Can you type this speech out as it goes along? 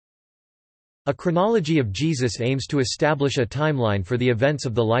A chronology of Jesus aims to establish a timeline for the events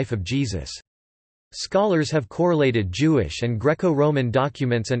of the life of Jesus. Scholars have correlated Jewish and Greco-Roman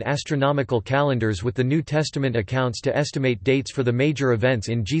documents and astronomical calendars with the New Testament accounts to estimate dates for the major events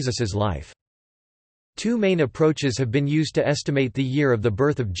in Jesus's life. Two main approaches have been used to estimate the year of the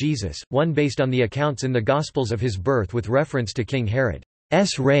birth of Jesus, one based on the accounts in the Gospels of his birth with reference to King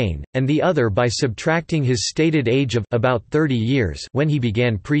Herod's reign, and the other by subtracting his stated age of about 30 years when he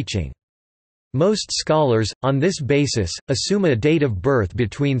began preaching. Most scholars, on this basis, assume a date of birth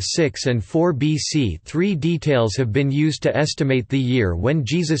between 6 and 4 BC. Three details have been used to estimate the year when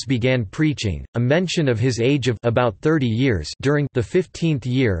Jesus began preaching: a mention of his age of about 30 years during the 15th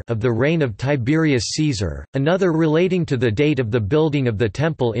year of the reign of Tiberius Caesar, another relating to the date of the building of the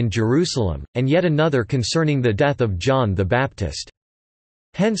Temple in Jerusalem, and yet another concerning the death of John the Baptist.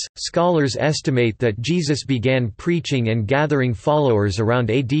 Hence, scholars estimate that Jesus began preaching and gathering followers around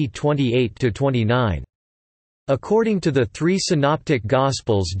AD 28–29. According to the three synoptic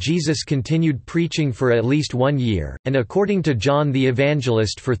Gospels, Jesus continued preaching for at least 1 year, and according to John the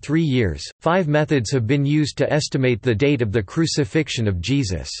Evangelist for 3 years. 5 methods have been used to estimate the date of the crucifixion of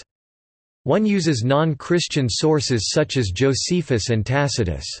Jesus. One uses non-Christian sources such as Josephus and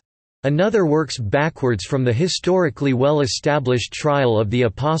Tacitus. Another works backwards from the historically well-established trial of the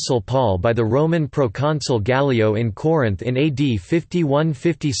Apostle Paul by the Roman proconsul Gallio in Corinth in AD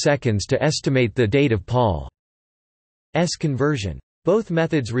 51–52 to estimate the date of Paul's conversion. Both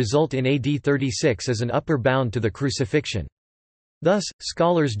methods result in AD 36 as an upper bound to the crucifixion. Thus,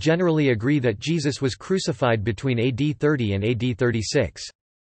 scholars generally agree that Jesus was crucified between AD 30 and AD 36.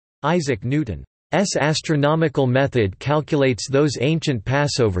 Isaac Newton astronomical method calculates those ancient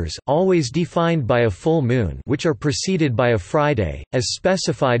Passovers, always defined by a full moon, which are preceded by a Friday, as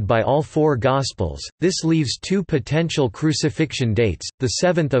specified by all 4 Gospels. This leaves 2 potential crucifixion dates, the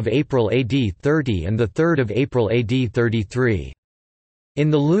 7th of April AD 30 and the 3rd of April AD 33. In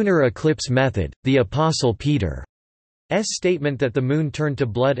the lunar eclipse method, the Apostle Peter's statement that the moon turned to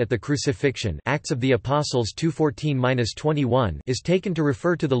blood at the crucifixion, Acts of the Apostles 2:14–21, is taken to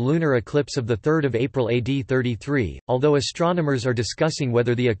refer to the lunar eclipse of the 3rd of April AD 33, although astronomers are discussing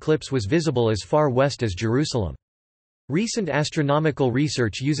whether the eclipse was visible as far west as Jerusalem. Recent astronomical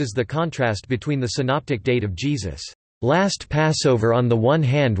research uses the contrast between the synoptic date of Jesus' last Passover on the one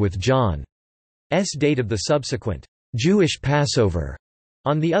hand with John's date of the subsequent Jewish Passover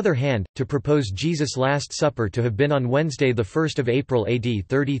on the other hand, to propose Jesus' Last Supper to have been on Wednesday 1 April AD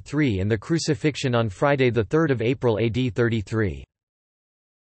 33 and the crucifixion on Friday 3 April AD 33.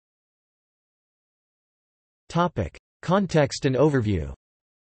 Context and overview.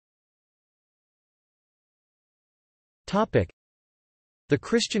 The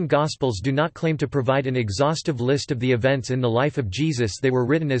Christian Gospels do not claim to provide an exhaustive list of the events in the life of Jesus. They were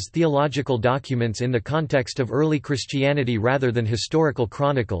written as theological documents in the context of early Christianity rather than historical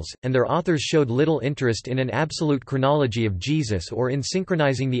chronicles, and their authors showed little interest in an absolute chronology of Jesus or in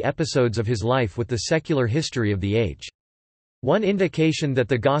synchronizing the episodes of his life with the secular history of the age. One indication that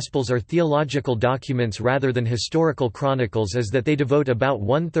the Gospels are theological documents rather than historical chronicles is that they devote about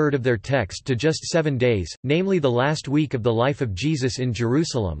 1/3 of their text to just 7 days, namely the last week of the life of Jesus in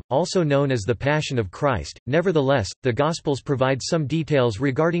Jerusalem, also known as the Passion of Christ. Nevertheless, the Gospels provide some details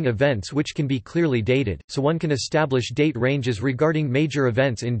regarding events which can be clearly dated, so one can establish date ranges regarding major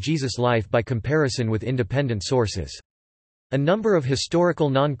events in Jesus' life by comparison with independent sources. A number of historical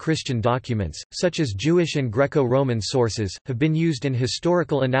non-Christian documents, such as Jewish and Greco-Roman sources, have been used in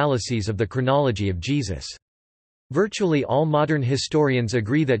historical analyses of the chronology of Jesus. Virtually all modern historians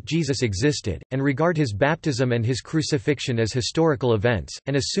agree that Jesus existed, and regard his baptism and his crucifixion as historical events,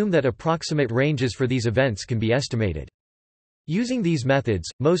 and assume that approximate ranges for these events can be estimated. Using these methods,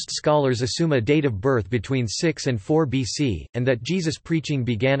 most scholars assume a date of birth between 6 and 4 BC, and that Jesus' preaching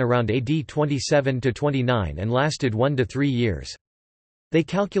began around AD 27–29 and lasted 1 to 3 years. They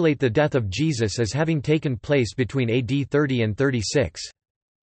calculate the death of Jesus as having taken place between AD 30 and 36.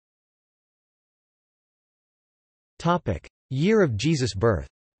 Year of Jesus' birth.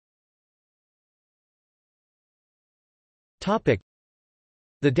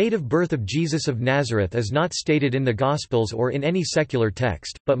 The date of birth of Jesus of Nazareth is not stated in the Gospels or in any secular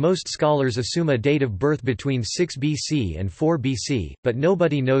text, but most scholars assume a date of birth between 6 BC and 4 BC, but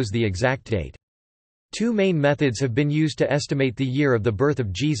nobody knows the exact date. 2 main methods have been used to estimate the year of the birth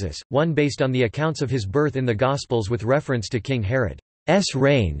of Jesus, one based on the accounts of his birth in the Gospels with reference to King Herod's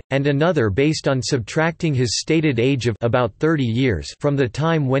reign, and another based on subtracting his stated age of about 30 years from the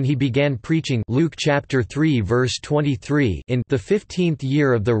time when he began preaching Luke chapter 3 verse 23 in the 15th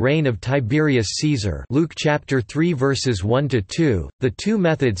year of the reign of Tiberius Caesar Luke chapter 3 verses 1 to 2. The two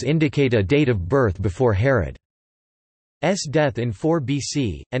methods indicate a date of birth before Herod's death in 4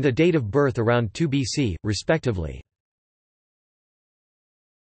 BC and a date of birth around 2 BC, respectively.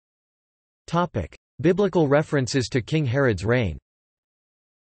 Topic: Biblical references to King Herod's reign.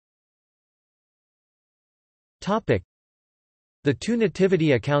 The two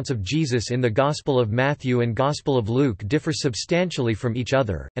nativity accounts of Jesus in the Gospel of Matthew and Gospel of Luke differ substantially from each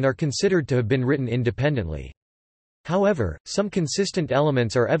other, and are considered to have been written independently. However, some consistent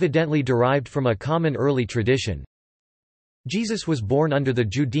elements are evidently derived from a common early tradition. Jesus was born under the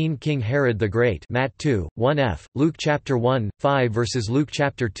Judean king Herod the Great Matt 2, 1f, Luke chapter 1, 5 versus Luke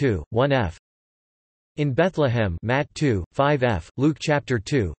chapter 2, 1f. In Bethlehem Matt 2, 5f, Luke chapter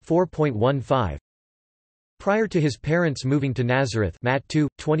 2, 4.15. Prior to his parents moving to Nazareth Matt 2,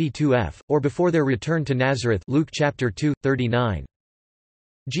 22f, or before their return to Nazareth Luke chapter 2, 39.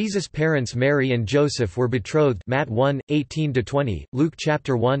 Jesus' parents Mary and Joseph were betrothed Matt 1, 18-20, Luke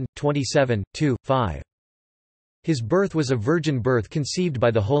chapter 1, 27, 2, 5. His birth was a virgin birth conceived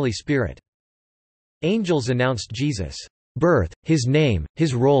by the Holy Spirit. Angels announced Jesus' birth, his name,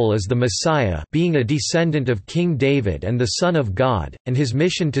 his role as the Messiah, being a descendant of King David and the Son of God, and his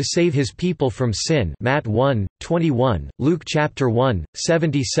mission to save his people from sin Matt 1, 21, Luke chapter 1,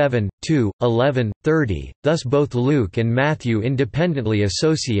 77, 2, 11, 30. Thus both Luke and Matthew independently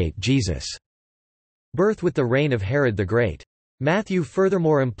associate Jesus' birth with the reign of Herod the Great. Matthew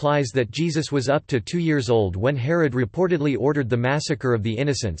furthermore implies that Jesus was up to 2 years old when Herod reportedly ordered the massacre of the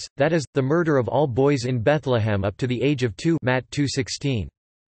innocents, that is, the murder of all boys in Bethlehem up to the age of 2 Matt 2:16.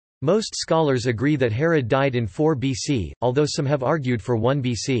 Most scholars agree that Herod died in 4 BC, although some have argued for 1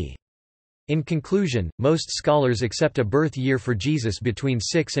 BC. In conclusion, most scholars accept a birth year for Jesus between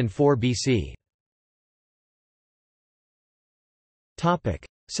 6 and 4 BC.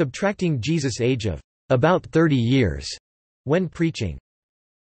 Subtracting Jesus' age of about 30 years when preaching.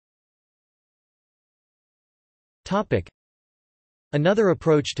 Another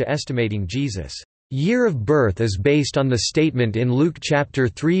approach to estimating Jesus' year of birth is based on the statement in Luke chapter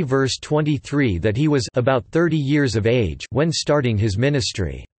 3 verse 23 that he was about 30 years of age when starting his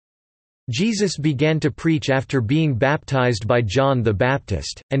ministry. Jesus began to preach after being baptized by John the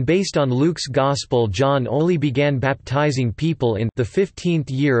Baptist, and based on Luke's Gospel, John only began baptizing people in the 15th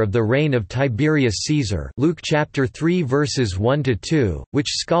year of the reign of Tiberius Caesar Luke chapter 3 verses 1 to 2, which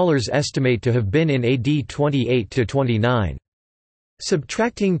scholars estimate to have been in AD 28 to 29.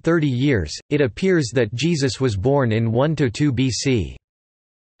 Subtracting 30 years, it appears that Jesus was born in 1 to 2 BC.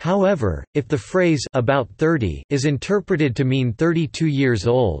 However, if the phrase about 30 is interpreted to mean 32 years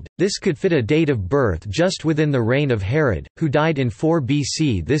old, this could fit a date of birth just within the reign of Herod, who died in 4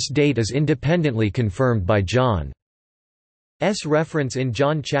 BC. This date is independently confirmed by John's reference in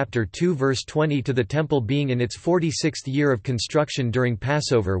John chapter 2 verse 20 to the temple being in its 46th year of construction during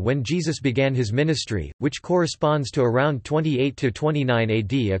Passover when Jesus began his ministry, which corresponds to around 28 to 29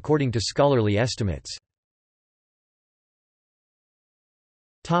 AD according to scholarly estimates.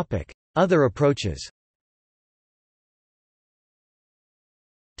 Other approaches.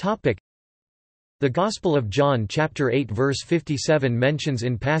 The Gospel of John chapter 8 verse 57 mentions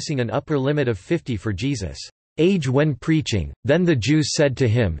in passing an upper limit of 50 for Jesus' age when preaching. Then the Jews said to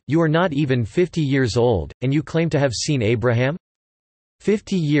him, "You are not even 50 years old, and you claim to have seen Abraham?"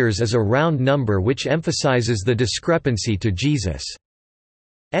 50 years is a round number which emphasizes the discrepancy to Jesus'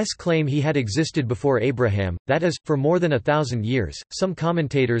 claim he had existed before Abraham, that is, for more than 1,000 years. Some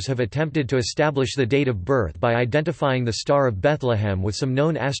commentators have attempted to establish the date of birth by identifying the Star of Bethlehem with some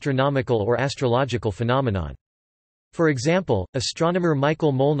known astronomical or astrological phenomenon. For example, astronomer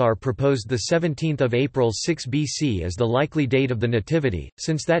Michael Molnar proposed the 17th of April 6 BC as the likely date of the Nativity,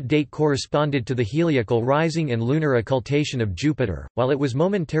 since that date corresponded to the heliacal rising and lunar occultation of Jupiter, while it was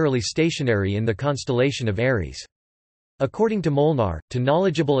momentarily stationary in the constellation of Aries. According to Molnar, to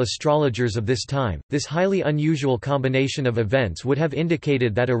knowledgeable astrologers of this time, this highly unusual combination of events would have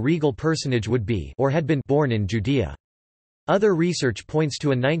indicated that a regal personage would be or had been born in Judea. Other research points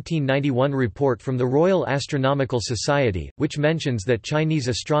to a 1991 report from the Royal Astronomical Society, which mentions that Chinese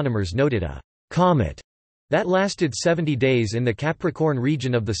astronomers noted a comet that lasted 70 days in the Capricorn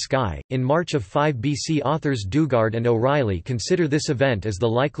region of the sky. In March of 5 BC, authors Dugard and O'Reilly consider this event as the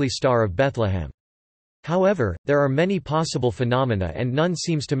likely star of Bethlehem. However, there are many possible phenomena and none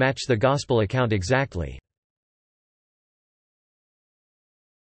seems to match the Gospel account exactly.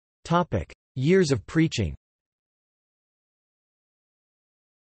 Years of preaching.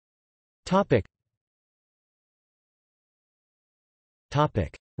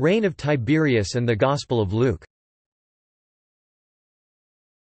 Reign of Tiberius and the Gospel of Luke.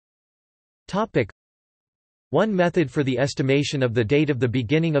 One method for the estimation of the date of the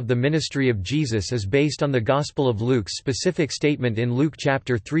beginning of the ministry of Jesus is based on the Gospel of Luke's specific statement in Luke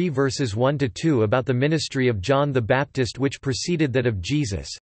chapter 3 verses 1–2 about the ministry of John the Baptist which preceded that of Jesus.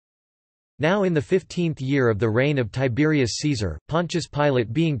 Now in the 15th year of the reign of Tiberius Caesar, Pontius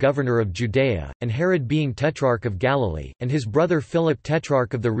Pilate being governor of Judea, and Herod being tetrarch of Galilee, and his brother Philip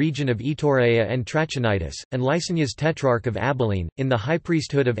tetrarch of the region of Iturea and Trachonitis, and Lysanias tetrarch of Abilene, in the high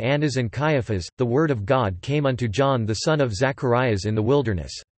priesthood of Annas and Caiaphas, the word of God came unto John the son of Zacharias in the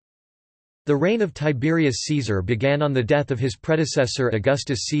wilderness. The reign of Tiberius Caesar began on the death of his predecessor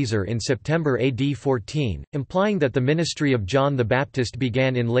Augustus Caesar in September AD 14, implying that the ministry of John the Baptist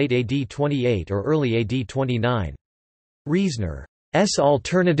began in late AD 28 or early AD 29. Reasoner's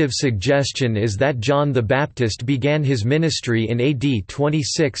alternative suggestion is that John the Baptist began his ministry in AD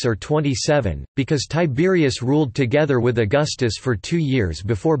 26 or 27, because Tiberius ruled together with Augustus for 2 years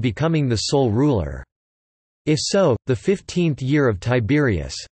before becoming the sole ruler. If so, the 15th year of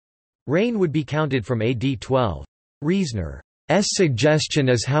Tiberius' reign would be counted from AD 12. Reasoner's suggestion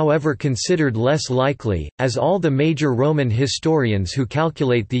is however considered less likely, as all the major Roman historians who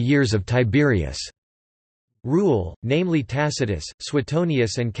calculate the years of Tiberius' rule, namely Tacitus,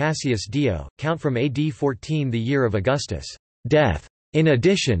 Suetonius and Cassius Dio, count from AD 14, the year of Augustus' death. In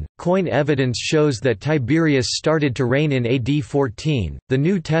addition, coin evidence shows that Tiberius started to reign in AD 14. The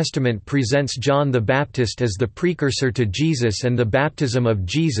New Testament presents John the Baptist as the precursor to Jesus and the baptism of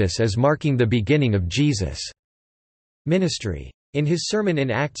Jesus as marking the beginning of Jesus' ministry. In his sermon in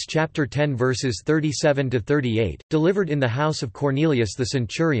Acts chapter 10 verses 37–38, delivered in the house of Cornelius the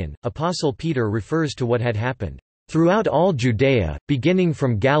centurion, Apostle Peter refers to what had happened throughout all Judea, beginning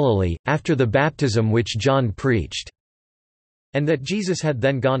from Galilee, after the baptism which John preached, and that Jesus had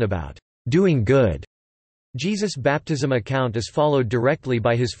then gone about doing good. Jesus' baptism account is followed directly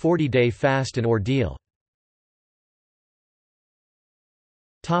by his 40-day fast and ordeal.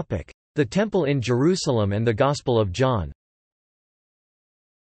 The Temple in Jerusalem and the Gospel of John.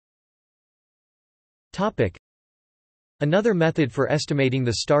 Another method for estimating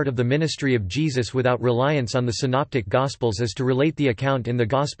the start of the ministry of Jesus without reliance on the Synoptic Gospels is to relate the account in the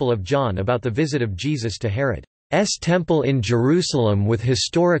Gospel of John about the visit of Jesus to Herod's temple in Jerusalem with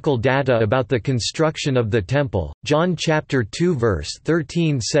historical data about the construction of the temple. John chapter 2 verse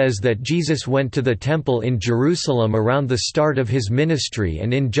 13 says that Jesus went to the temple in Jerusalem around the start of his ministry,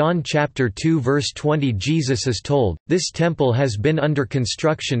 and in John chapter 2 verse 20 Jesus is told, "This temple has been under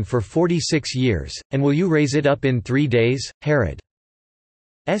construction for 46 years, and will you raise it up in 3 days?" Herod's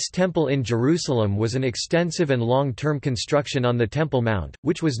temple in Jerusalem was an extensive and long-term construction on the Temple Mount,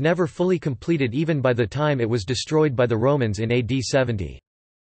 which was never fully completed even by the time it was destroyed by the Romans in AD 70.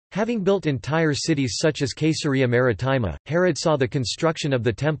 Having built entire cities such as Caesarea Maritima, Herod saw the construction of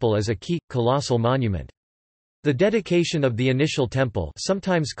the temple as a key, colossal monument. The dedication of the initial temple,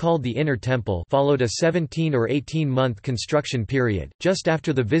 sometimes called the Inner Temple, followed a 17 or 18-month construction period, just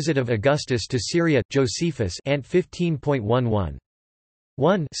after the visit of Augustus to Syria. Josephus Ant 15.11.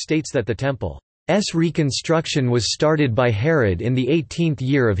 1 states that the temple's reconstruction was started by Herod in the 18th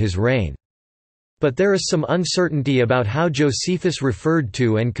year of his reign. But there is some uncertainty about how Josephus referred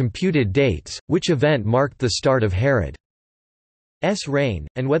to and computed dates, which event marked the start of Herod's reign,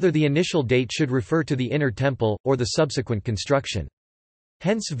 and whether the initial date should refer to the Inner Temple, or the subsequent construction.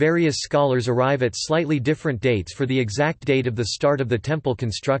 Hence various scholars arrive at slightly different dates for the exact date of the start of the temple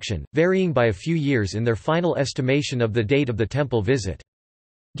construction, varying by a few years in their final estimation of the date of the temple visit.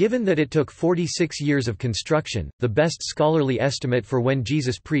 Given that it took 46 years of construction, the best scholarly estimate for when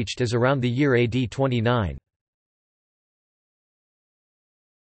Jesus preached is around the year AD 29.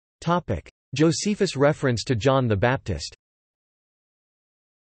 Josephus' reference to John the Baptist.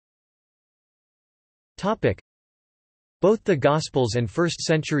 Both the Gospels and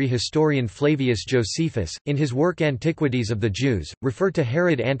 1st-century historian Flavius Josephus, in his work Antiquities of the Jews, refer to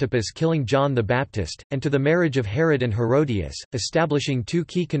Herod Antipas killing John the Baptist, and to the marriage of Herod and Herodias, establishing two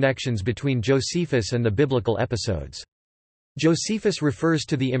key connections between Josephus and the biblical episodes. Josephus refers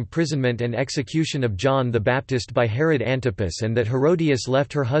to the imprisonment and execution of John the Baptist by Herod Antipas and that Herodias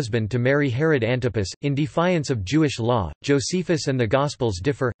left her husband to marry Herod Antipas, in defiance of Jewish law. Josephus and the Gospels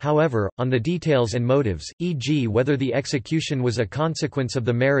differ, however, on the details and motives, e.g. whether the execution was a consequence of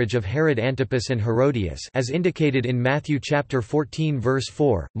the marriage of Herod Antipas and Herodias as indicated in Matthew chapter 14 verse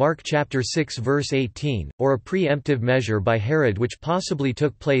 4, Mark chapter 6 verse 18, or a preemptive measure by Herod which possibly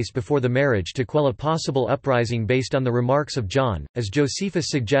took place before the marriage to quell a possible uprising based on the remarks of of John, as Josephus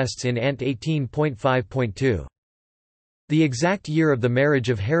suggests in Ant 18.5.2. The exact year of the marriage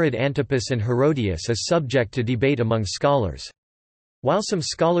of Herod Antipas and Herodias is subject to debate among scholars. While some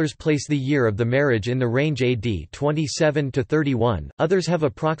scholars place the year of the marriage in the range AD 27 to 31, others have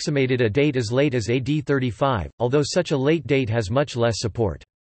approximated a date as late as AD 35, although such a late date has much less support.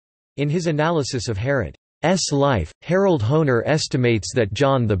 In his analysis of Herod's life, Harold Hoehner estimates that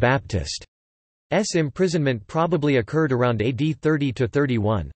John the Baptist's imprisonment probably occurred around AD 30 to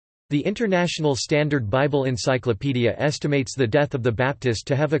 31. The International Standard Bible Encyclopedia estimates the death of the Baptist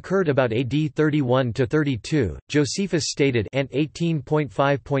to have occurred about AD 31 to 32. Josephus stated Ant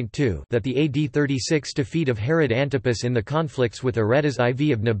 18.5.2 that the AD 36 defeat of Herod Antipas in the conflicts with Aretas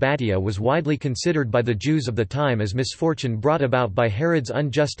IV of Nabatea was widely considered by the Jews of the time as misfortune brought about by Herod's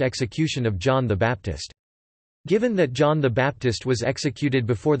unjust execution of John the Baptist. Given that John the Baptist was executed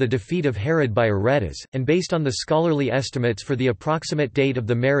before the defeat of Herod by Aretas, and based on the scholarly estimates for the approximate date of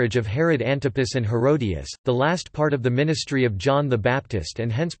the marriage of Herod Antipas and Herodias, the last part of the ministry of John the Baptist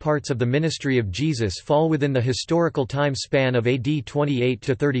and hence parts of the ministry of Jesus fall within the historical time span of AD 28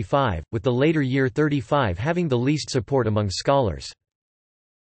 to 35, with the later year 35 having the least support among scholars.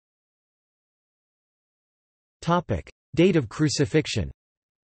 Date of crucifixion.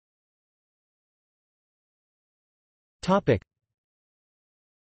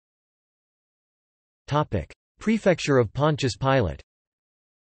 Prefecture of Pontius Pilate.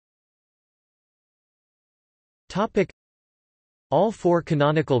 All four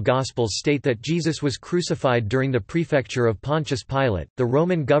canonical Gospels state that Jesus was crucified during the prefecture of Pontius Pilate, the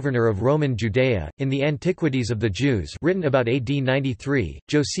Roman governor of Roman Judea. In the Antiquities of the Jews, written about AD 93,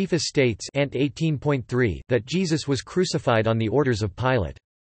 Josephus states Ant 18.3 that Jesus was crucified on the orders of Pilate.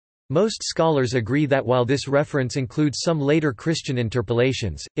 Most scholars agree that while this reference includes some later Christian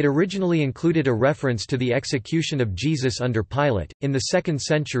interpolations, it originally included a reference to the execution of Jesus under Pilate. In the 2nd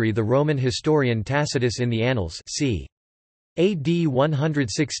century, the Roman historian Tacitus in the Annals, c. AD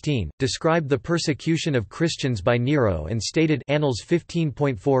 116, described the persecution of Christians by Nero and stated Annals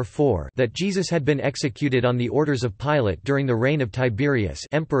 15.44 that Jesus had been executed on the orders of Pilate during the reign of Tiberius,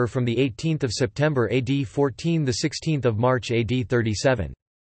 emperor from the 18th of September AD 14 the 16th of March AD 37.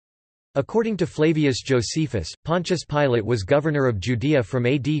 According to Flavius Josephus, Pontius Pilate was governor of Judea from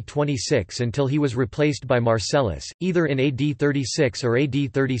AD 26 until he was replaced by Marcellus, either in AD 36 or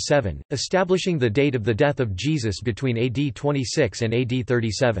AD 37, establishing the date of the death of Jesus between AD 26 and AD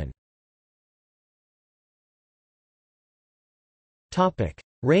 37.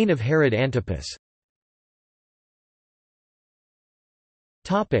 Reign of Herod Antipas.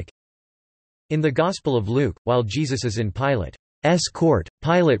 In the Gospel of Luke, while Jesus is in Pilate's court,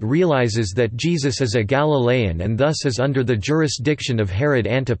 Pilate realizes that Jesus is a Galilean and thus is under the jurisdiction of Herod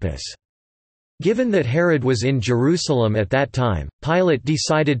Antipas. Given that Herod was in Jerusalem at that time, Pilate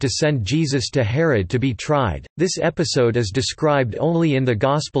decided to send Jesus to Herod to be tried. This episode is described only in the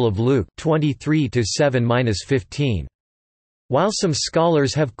Gospel of Luke 23-7-15. While some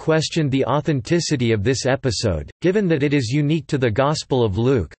scholars have questioned the authenticity of this episode, given that it is unique to the Gospel of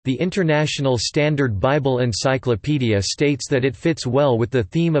Luke, the International Standard Bible Encyclopedia states that it fits well with the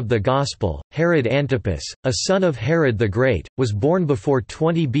theme of the Gospel. Herod Antipas, a son of Herod the Great, was born before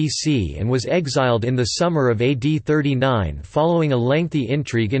 20 BC and was exiled in the summer of AD 39 following a lengthy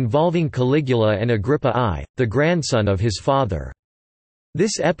intrigue involving Caligula and Agrippa I, the grandson of his father.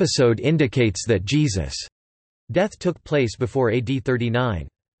 This episode indicates that Jesus' death took place before AD 39.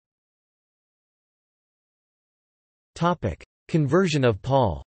 Conversion of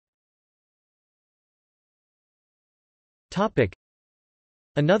Paul.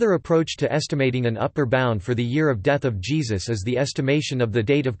 Another approach to estimating an upper bound for the year of death of Jesus is the estimation of the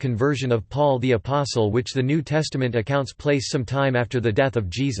date of conversion of Paul the Apostle, which the New Testament accounts place some time after the death of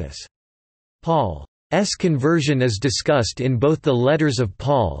Jesus. Paul's conversion is discussed in both the letters of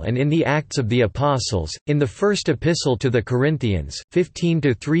Paul and in the Acts of the Apostles. In the first epistle to the Corinthians,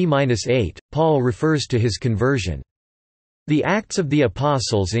 15-3-8, Paul refers to his conversion. The Acts of the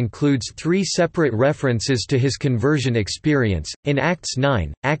Apostles includes 3 separate references to his conversion experience, in Acts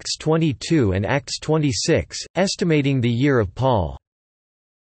 9, Acts 22 and Acts 26, estimating the year of Paul's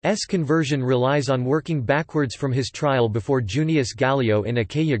conversion relies on working backwards from his trial before Junius Gallio in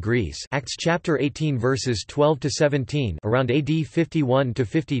Achaia, Greece, Acts chapter 18 verses 12-17, around AD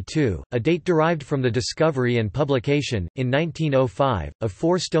 51-52, a date derived from the discovery and publication, in 1905, of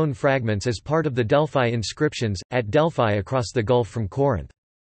 4 stone fragments as part of the Delphi inscriptions, at Delphi across the Gulf from Corinth.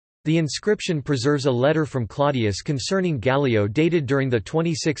 The inscription preserves a letter from Claudius concerning Gallio dated during the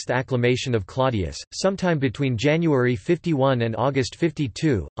 26th acclamation of Claudius, sometime between January 51 and August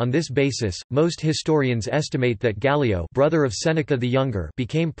 52. On this basis, most historians estimate that Gallio, brother of Seneca the Younger,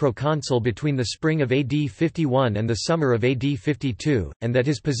 became proconsul between the spring of AD 51 and the summer of AD 52, and that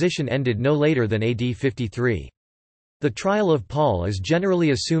his position ended no later than AD 53. The trial of Paul is generally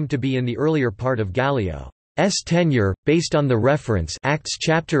assumed to be in the earlier part of Gallio. Tenure, based on the reference Acts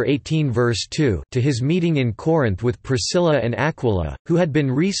chapter 18 verse 2 to his meeting in Corinth with Priscilla and Aquila, who had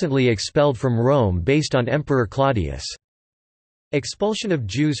been recently expelled from Rome based on Emperor Claudius' expulsion of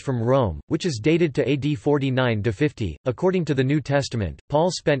Jews from Rome, which is dated to AD 49–50. According to the New Testament,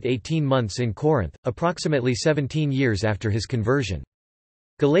 Paul spent 18 months in Corinth, approximately 17 years after his conversion.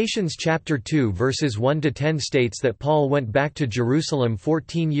 Galatians chapter 2 verses 1–10 states that Paul went back to Jerusalem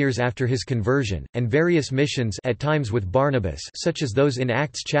 14 years after his conversion, and various missions at times with Barnabas, such as those in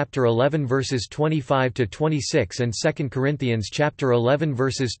Acts chapter 11 verses 25–26 and 2 Corinthians chapter 11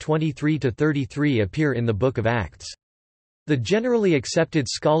 verses 23–33 appear in the book of Acts. The generally accepted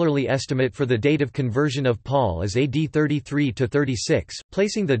scholarly estimate for the date of conversion of Paul is AD 33–36,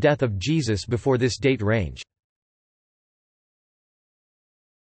 placing the death of Jesus before this date range.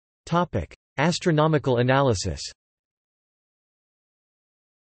 Astronomical analysis.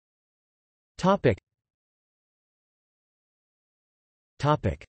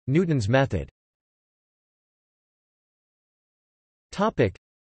 Newton's method.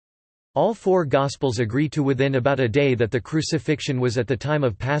 All four Gospels agree to within about a day that the crucifixion was at the time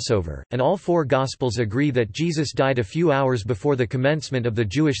of Passover, and all four Gospels agree that Jesus died a few hours before the commencement of the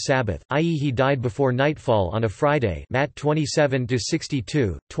Jewish Sabbath, i.e. he died before nightfall on a Friday. Matt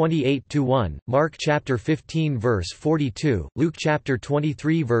 27–62, 28–1, Mark chapter 15 verse 42, Luke chapter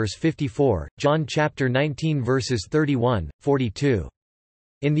 23 verse 54, John chapter 19 verses 31, 42.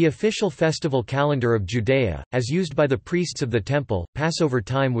 In the official festival calendar of Judea, as used by the priests of the temple, Passover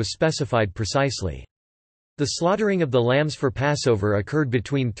time was specified precisely. The slaughtering of the lambs for Passover occurred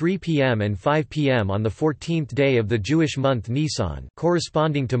between 3 p.m. and 5 p.m. on the 14th day of the Jewish month Nisan,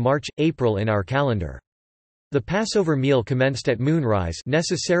 corresponding to March-April in our calendar. The Passover meal commenced at moonrise,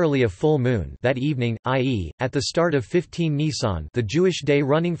 necessarily a full moon, that evening, i.e., at the start of 15 Nisan, the Jewish day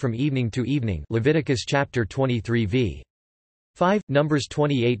running from evening to evening. Leviticus chapter 23 v. 5, Numbers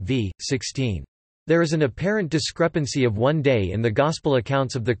 28 v. 16. There is an apparent discrepancy of one day in the Gospel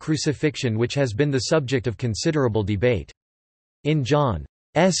accounts of the crucifixion which has been the subject of considerable debate. In John's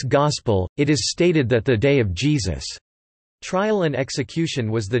Gospel, it is stated that the day of Jesus' trial and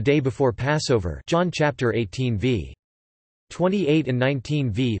execution was the day before Passover, John chapter 18 v. 28 and 19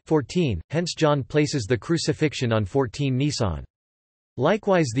 v. 14, hence John places the crucifixion on 14 Nisan.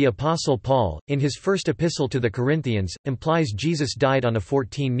 Likewise the Apostle Paul, in his first epistle to the Corinthians, implies Jesus died on a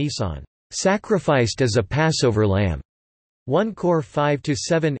 14 Nisan, sacrificed as a Passover lamb, 1 Cor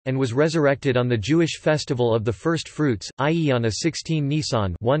 5–7, and was resurrected on the Jewish festival of the first fruits, i.e. on a 16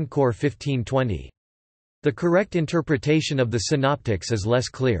 Nisan, 1 Cor 15–20. The correct interpretation of the synoptics is less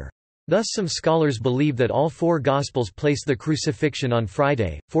clear. Thus some scholars believe that all four Gospels place the crucifixion on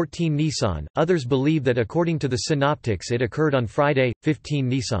Friday, 14 Nisan, others believe that according to the synoptics it occurred on Friday, 15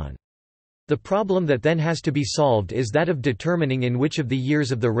 Nisan. The problem that then has to be solved is that of determining in which of the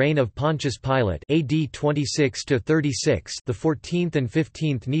years of the reign of Pontius Pilate AD 26–36 the 14th and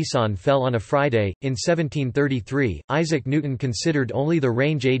 15th Nisan fell on a Friday. In 1733, Isaac Newton considered only the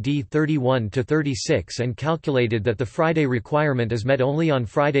range AD 31–36 and calculated that the Friday requirement is met only on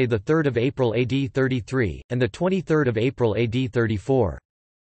Friday 3 April AD 33, and 23 April AD 34.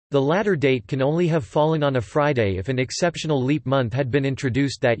 The latter date can only have fallen on a Friday if an exceptional leap month had been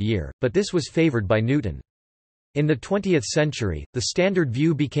introduced that year, but this was favored by Newton. In the 20th century, the standard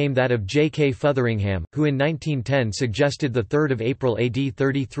view became that of J. K. Fotheringham, who in 1910 suggested 3 April AD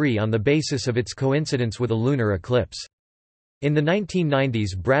 33 on the basis of its coincidence with a lunar eclipse. In the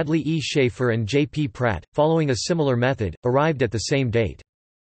 1990s Bradley E. Schaefer and J. P. Pratt, following a similar method, arrived at the same date.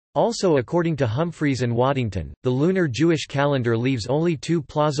 Also according to Humphreys and Waddington, the lunar Jewish calendar leaves only two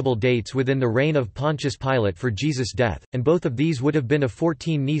plausible dates within the reign of Pontius Pilate for Jesus' death, and both of these would have been a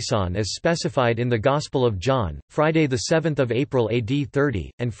 14 Nisan as specified in the Gospel of John, Friday 7 April AD 30,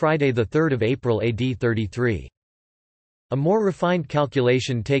 and Friday 3 April AD 33. A more refined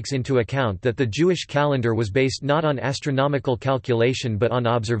calculation takes into account that the Jewish calendar was based not on astronomical calculation but on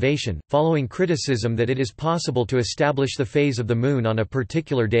observation, following criticism that it is possible to establish the phase of the moon on a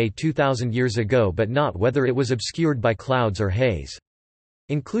particular day 2,000 years ago but not whether it was obscured by clouds or haze.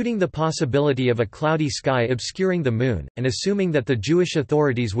 including the possibility of a cloudy sky obscuring the moon, and assuming that the Jewish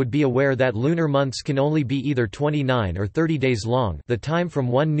authorities would be aware that lunar months can only be either 29 or 30 days long, the time from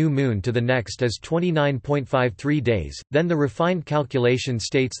one new moon to the next is 29.53 days, then the refined calculation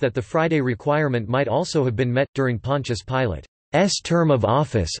states that the Friday requirement might also have been met, during Pontius Pilate's term of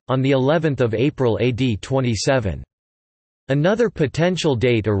office, on the 11th of April AD 27. Another potential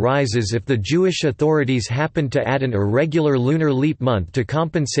date arises if the Jewish authorities happened to add an irregular lunar leap month to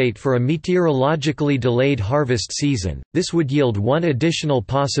compensate for a meteorologically delayed harvest season. This would yield one additional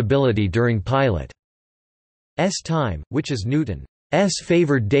possibility during Pilate's time, which is Newton's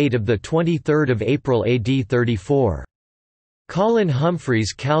favored date of 23 April AD 34. Colin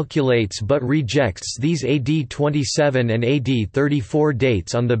Humphreys calculates but rejects these AD 27 and AD 34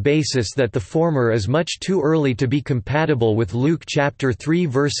 dates on the basis that the former is much too early to be compatible with Luke chapter 3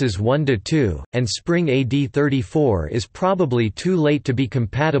 verses 1–2, and spring AD 34 is probably too late to be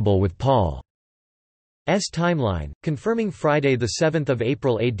compatible with Paul's timeline, confirming Friday 7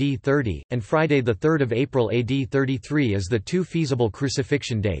 April AD 30, and Friday 3 April AD 33 as the two feasible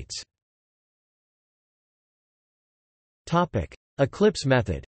crucifixion dates. Eclipse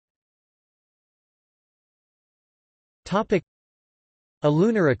method. A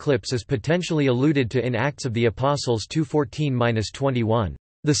lunar eclipse is potentially alluded to in Acts of the Apostles 2:14–21.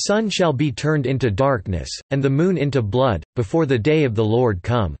 The sun shall be turned into darkness, and the moon into blood, before the day of the Lord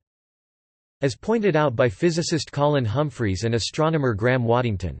come, as pointed out by physicist Colin Humphreys and astronomer Graham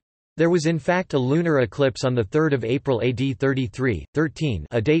Waddington. There was in fact a lunar eclipse on 3 April AD 13,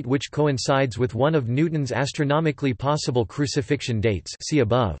 a date which coincides with one of Newton's astronomically possible crucifixion dates, see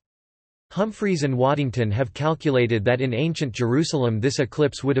above. Humphreys and Waddington have calculated that in ancient Jerusalem this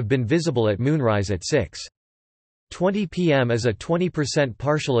eclipse would have been visible at moonrise at 6:20 p.m. as a 20%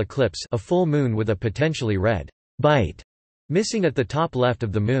 partial eclipse, a full moon with a potentially red bite missing at the top left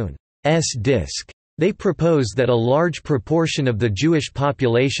of the moon's disk. They propose that a large proportion of the Jewish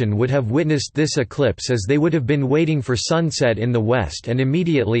population would have witnessed this eclipse as they would have been waiting for sunset in the west and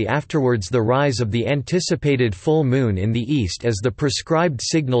immediately afterwards the rise of the anticipated full moon in the east as the prescribed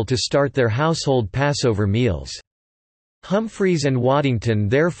signal to start their household Passover meals. Humphreys and Waddington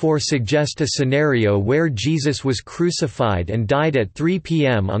therefore suggest a scenario where Jesus was crucified and died at 3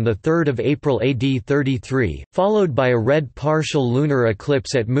 p.m. on 3 April AD 33, followed by a red partial lunar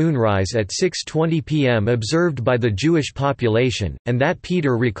eclipse at moonrise at 6:20 p.m. observed by the Jewish population, and that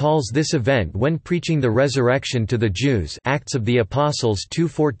Peter recalls this event when preaching the resurrection to the Jews. Acts of the Apostles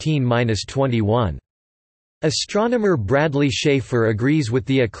 2:14–21. Astronomer Bradley Schaeffer agrees with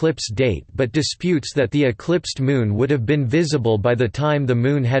the eclipse date but disputes that the eclipsed moon would have been visible by the time the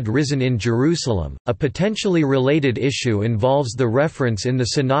moon had risen in Jerusalem. A potentially related issue involves the reference in the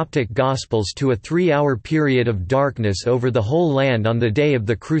Synoptic Gospels to a 3-hour period of darkness over the whole land on the day of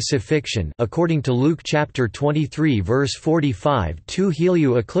the crucifixion. According to Luke chapter 23 verse 45, 2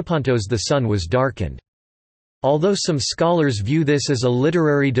 Heliou eklippantos, the sun was darkened. Although some scholars view this as a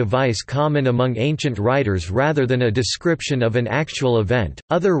literary device common among ancient writers rather than a description of an actual event,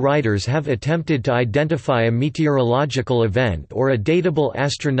 other writers have attempted to identify a meteorological event or a datable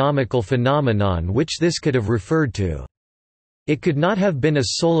astronomical phenomenon which this could have referred to. It could not have been a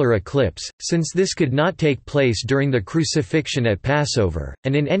solar eclipse, since this could not take place during the crucifixion at Passover,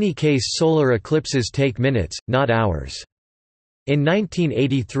 and in any case solar eclipses take minutes, not hours. In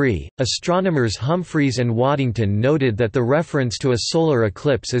 1983, astronomers Humphreys and Waddington noted that the reference to a solar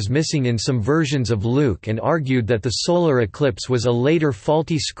eclipse is missing in some versions of Luke and argued that the solar eclipse was a later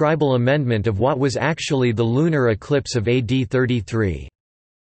faulty scribal amendment of what was actually the lunar eclipse of AD 33.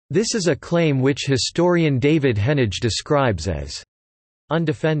 This is a claim which historian David Henage describes as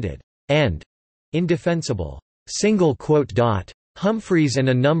undefended and indefensible. Humphreys and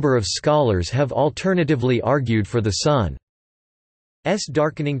a number of scholars have alternatively argued for the sun's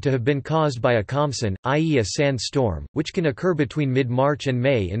darkening to have been caused by a Khamsin, i.e. a sand storm, which can occur between mid-March and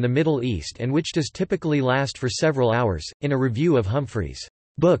May in the Middle East and which does typically last for several hours. In a review of Humphreys'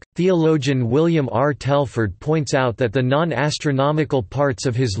 book, theologian William R. Telford points out that the non-astronomical parts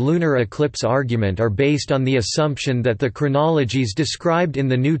of his lunar eclipse argument are based on the assumption that the chronologies described in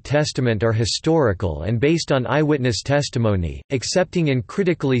the New Testament are historical and based on eyewitness testimony, accepting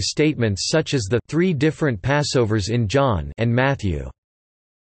uncritically statements such as the 3 different Passovers in John and Matthew's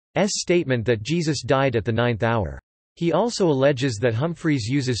statement that Jesus died at the 9th hour. He also alleges that Humphreys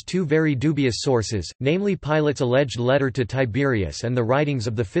uses 2 very dubious sources, namely Pilate's alleged letter to Tiberius and the writings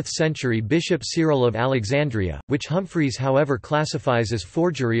of the 5th-century Bishop Cyril of Alexandria, which Humphreys however classifies as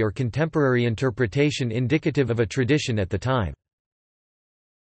forgery or contemporary interpretation indicative of a tradition at the time.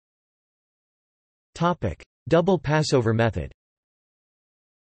 Double Passover method.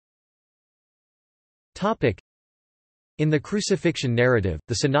 In the crucifixion narrative,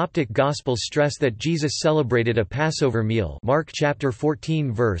 the synoptic gospels stress that Jesus celebrated a Passover meal, Mark chapter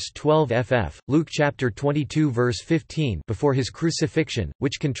 14 verse 12 ff, Luke chapter 22 verse 15, before his crucifixion,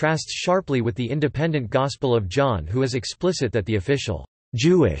 which contrasts sharply with the independent Gospel of John, who is explicit that the official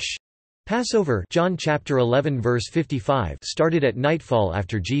Jewish Passover, John chapter 11 verse 55, started at nightfall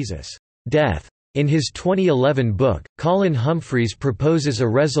after Jesus' death. In his 2011 book, Colin Humphreys proposes a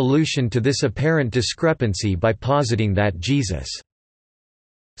resolution to this apparent discrepancy by positing that Jesus'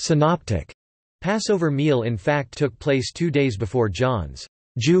 synoptic Passover meal in fact took place 2 days before John's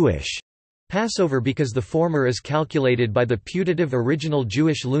Jewish Passover, because the former is calculated by the putative original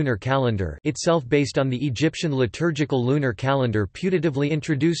Jewish lunar calendar, itself based on the Egyptian liturgical lunar calendar putatively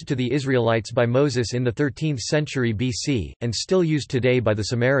introduced to the Israelites by Moses in the 13th century BC, and still used today by the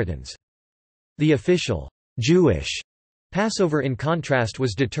Samaritans. The official Jewish Passover, in contrast,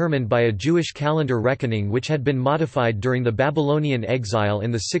 was determined by a Jewish calendar reckoning which had been modified during the Babylonian exile in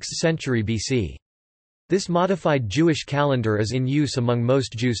the 6th century BC. This modified Jewish calendar is in use among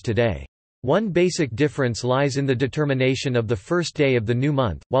most Jews today. One basic difference lies in the determination of the first day of the new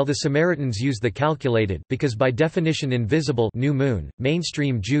month, while the Samaritans use the calculated, because by definition invisible, new moon.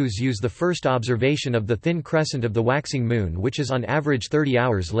 Mainstream Jews use the first observation of the thin crescent of the waxing moon, which is on average 30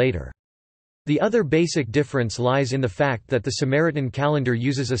 hours later. The other basic difference lies in the fact that the Samaritan calendar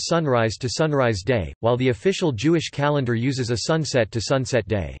uses a sunrise to sunrise day, while the official Jewish calendar uses a sunset to sunset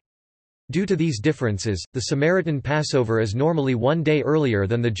day. Due to these differences, the Samaritan Passover is normally 1 day earlier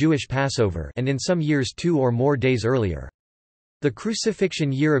than the Jewish Passover, and in some years 2 or more days earlier. The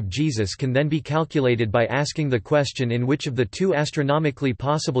crucifixion year of Jesus can then be calculated by asking the question, in which of the two astronomically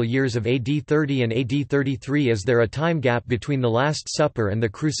possible years of AD 30 and AD 33 is there a time gap between the Last Supper and the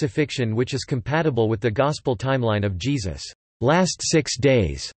crucifixion which is compatible with the Gospel timeline of Jesus' last 6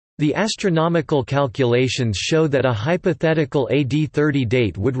 days. The astronomical calculations show that a hypothetical AD 30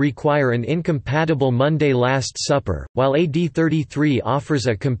 date would require an incompatible Monday Last Supper, while AD 33 offers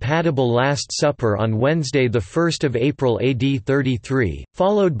a compatible Last Supper on Wednesday 1 April AD 33,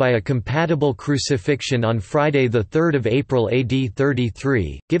 followed by a compatible crucifixion on Friday 3 April AD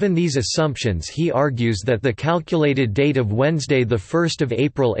 33. Given these assumptions, he argues that the calculated date of Wednesday 1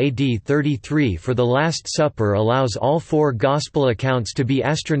 April AD 33 for the Last Supper allows all 4 Gospel accounts to be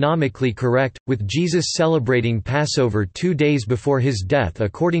astronomically correct, with Jesus celebrating Passover 2 days before his death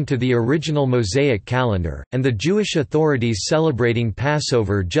according to the original Mosaic calendar, and the Jewish authorities celebrating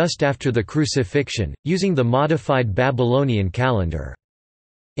Passover just after the crucifixion, using the modified Babylonian calendar.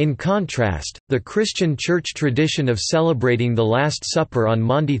 In contrast, the Christian Church tradition of celebrating the Last Supper on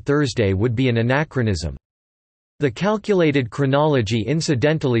Maundy Thursday would be an anachronism. The calculated chronology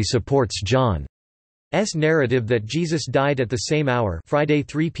incidentally supports John's narrative that Jesus died at the same hour, Friday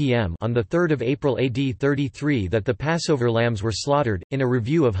 3 p.m. on 3 April AD 33, that the Passover lambs were slaughtered. In a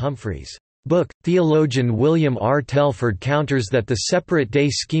review of Humphreys' book, theologian William R. Telford counters that the separate day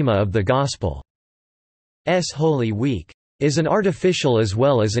schema of the Gospel's Holy Week is an artificial as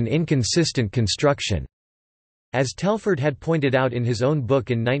well as an inconsistent construction. As Telford had pointed out in his own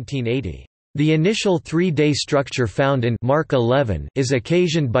book in 1980, the initial 3-day structure found in Mark 11 is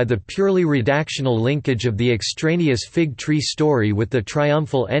occasioned by the purely redactional linkage of the extraneous fig tree story with the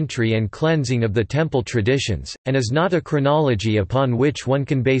triumphal entry and cleansing of the temple traditions, and is not a chronology upon which one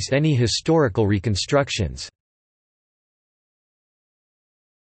can base any historical reconstructions.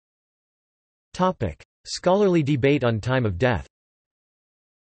 Scholarly debate on time of death.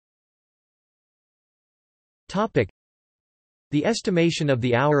 The estimation of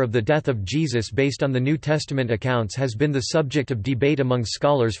the hour of the death of Jesus based on the New Testament accounts has been the subject of debate among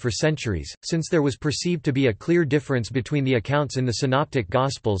scholars for centuries, since there was perceived to be a clear difference between the accounts in the Synoptic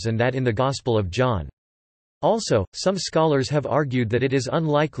Gospels and that in the Gospel of John. Also, some scholars have argued that it is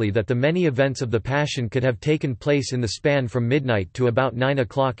unlikely that the many events of the Passion could have taken place in the span from midnight to about 9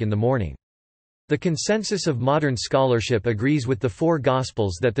 o'clock in the morning. The consensus of modern scholarship agrees with the 4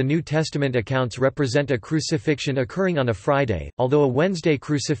 Gospels that the New Testament accounts represent a crucifixion occurring on a Friday. Although a Wednesday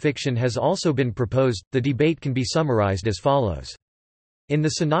crucifixion has also been proposed, the debate can be summarized as follows. In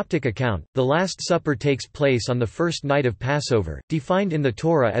the Synoptic account, the Last Supper takes place on the first night of Passover, defined in the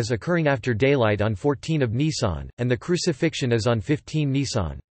Torah as occurring after daylight on 14 of Nisan, and the crucifixion is on 15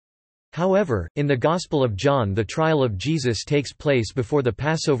 Nisan. However, in the Gospel of John the trial of Jesus takes place before the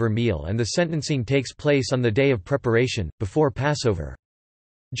Passover meal and the sentencing takes place on the day of preparation, before Passover.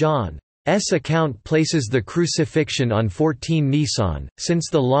 John's account places the crucifixion on 14 Nisan, since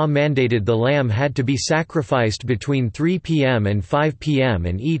the law mandated the lamb had to be sacrificed between 3 p.m. and 5 p.m.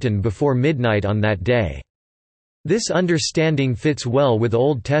 and eaten before midnight on that day. This understanding fits well with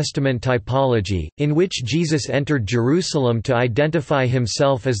Old Testament typology, in which Jesus entered Jerusalem to identify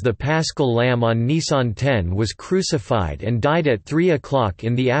himself as the Paschal Lamb on Nisan 10, was crucified and died at 3 o'clock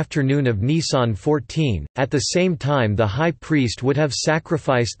in the afternoon of Nisan 14. At the same time, the high priest would have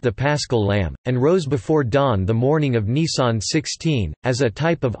sacrificed the Paschal Lamb, and rose before dawn the morning of Nisan 16, as a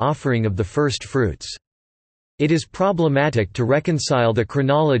type of offering of the first fruits. It is problematic to reconcile the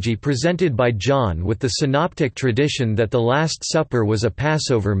chronology presented by John with the synoptic tradition that the Last Supper was a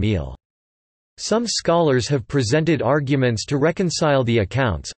Passover meal. Some scholars have presented arguments to reconcile the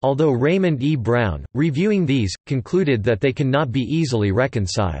accounts, although Raymond E. Brown, reviewing these, concluded that they cannot be easily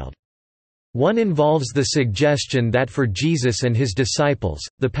reconciled. One involves the suggestion that for Jesus and his disciples,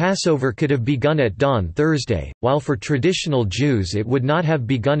 the Passover could have begun at dawn Thursday, while for traditional Jews it would not have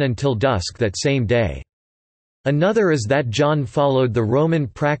begun until dusk that same day. Another is that John followed the Roman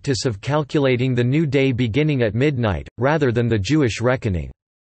practice of calculating the new day beginning at midnight, rather than the Jewish reckoning.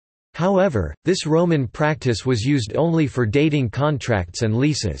 However, this Roman practice was used only for dating contracts and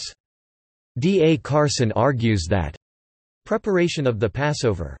leases. D. A. Carson argues that preparation of the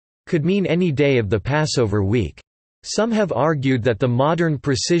Passover could mean any day of the Passover week. Some have argued that the modern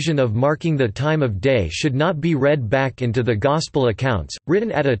precision of marking the time of day should not be read back into the Gospel accounts,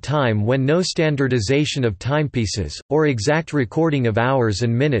 written at a time when no standardization of timepieces, or exact recording of hours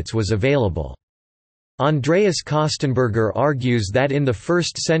and minutes was available. Andreas Kostenberger argues that in the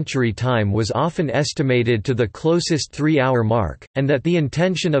 1st century time was often estimated to the closest 3-hour mark, and that the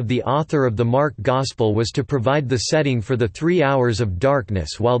intention of the author of the Mark Gospel was to provide the setting for the 3 hours of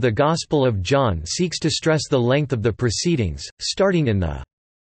darkness, while the Gospel of John seeks to stress the length of the proceedings, starting in the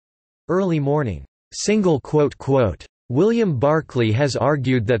early morning. William Barclay has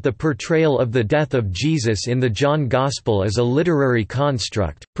argued that the portrayal of the death of Jesus in the John Gospel is a literary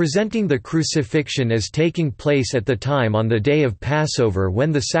construct, presenting the crucifixion as taking place at the time on the day of Passover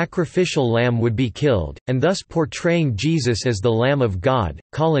when the sacrificial lamb would be killed, and thus portraying Jesus as the Lamb of God.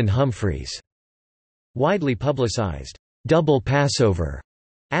 Colin Humphreys' widely publicized, "Double Passover"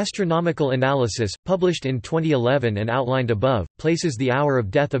 astronomical analysis, published in 2011 and outlined above, places the hour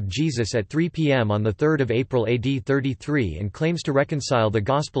of death of Jesus at 3 p.m. on 3 April AD 33 and claims to reconcile the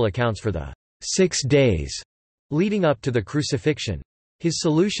Gospel accounts for the 6 days leading up to the crucifixion. His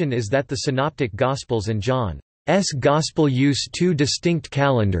solution is that the Synoptic Gospels and John's Gospel use two distinct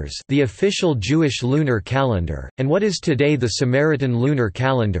calendars, the official Jewish lunar calendar, and what is today the Samaritan lunar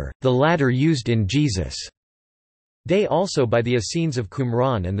calendar, the latter used in Jesus' day also by the Essenes of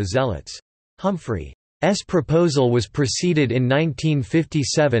Qumran and the Zealots. Humphrey's proposal was preceded in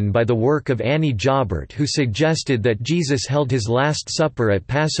 1957 by the work of Annie Jobert, who suggested that Jesus held his Last Supper at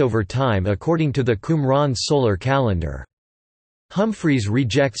Passover time according to the Qumran solar calendar. Humphreys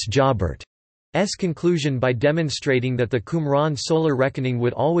rejects Jobert's conclusion by demonstrating that the Qumran solar reckoning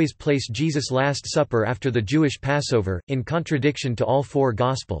would always place Jesus' Last Supper after the Jewish Passover, in contradiction to all four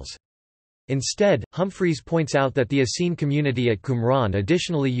Gospels. Instead, Humphreys points out that the Essene community at Qumran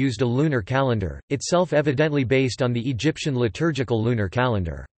additionally used a lunar calendar, itself evidently based on the Egyptian liturgical lunar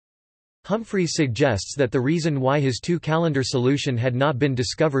calendar. Humphreys suggests that the reason why his two-calendar solution had not been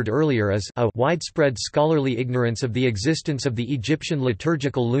discovered earlier is a widespread scholarly ignorance of the existence of the Egyptian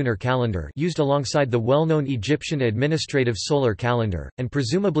liturgical lunar calendar used alongside the well-known Egyptian administrative solar calendar, and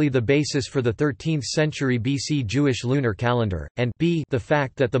presumably the basis for the 13th century BC Jewish lunar calendar, and b the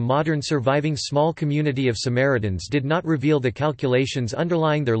fact that the modern surviving small community of Samaritans did not reveal the calculations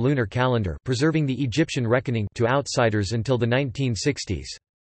underlying their lunar calendar, preserving the Egyptian reckoning to outsiders until the 1960s.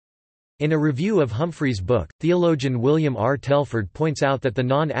 In a review of Humphreys' book, theologian William R. Telford points out that the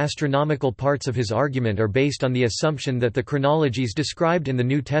non-astronomical parts of his argument are based on the assumption that the chronologies described in the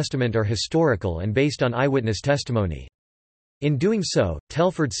New Testament are historical and based on eyewitness testimony. In doing so,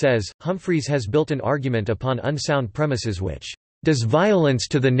 Telford says, Humphreys has built an argument upon unsound premises which does violence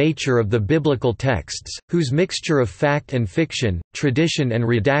to the nature of the biblical texts, whose mixture of fact and fiction, tradition and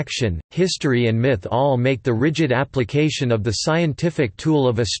redaction, history and myth all make the rigid application of the scientific tool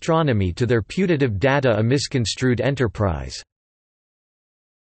of astronomy to their putative data a misconstrued enterprise.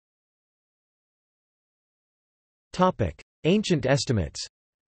 Ancient estimates.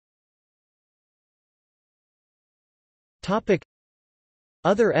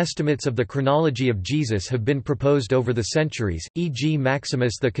 Other estimates of the chronology of Jesus have been proposed over the centuries, e.g.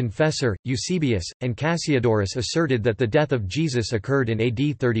 Maximus the Confessor, Eusebius, and Cassiodorus asserted that the death of Jesus occurred in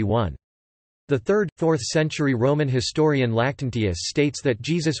AD 31. The 3rd, 4th century Roman historian Lactantius states that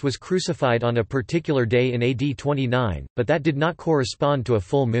Jesus was crucified on a particular day in AD 29, but that did not correspond to a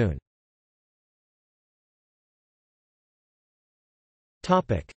full moon.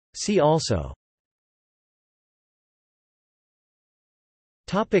 See also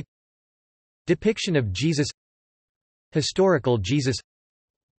Topic: Depiction of Jesus. Historical Jesus.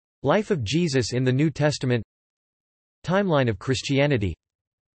 Life of Jesus in the New Testament. Timeline of Christianity.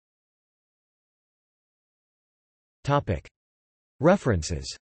 Topic: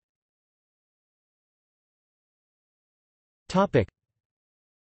 References. Topic: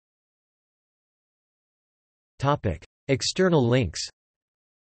 External links.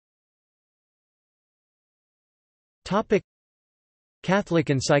 Catholic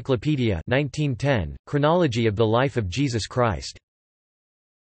Encyclopedia 1910, Chronology of the Life of Jesus Christ.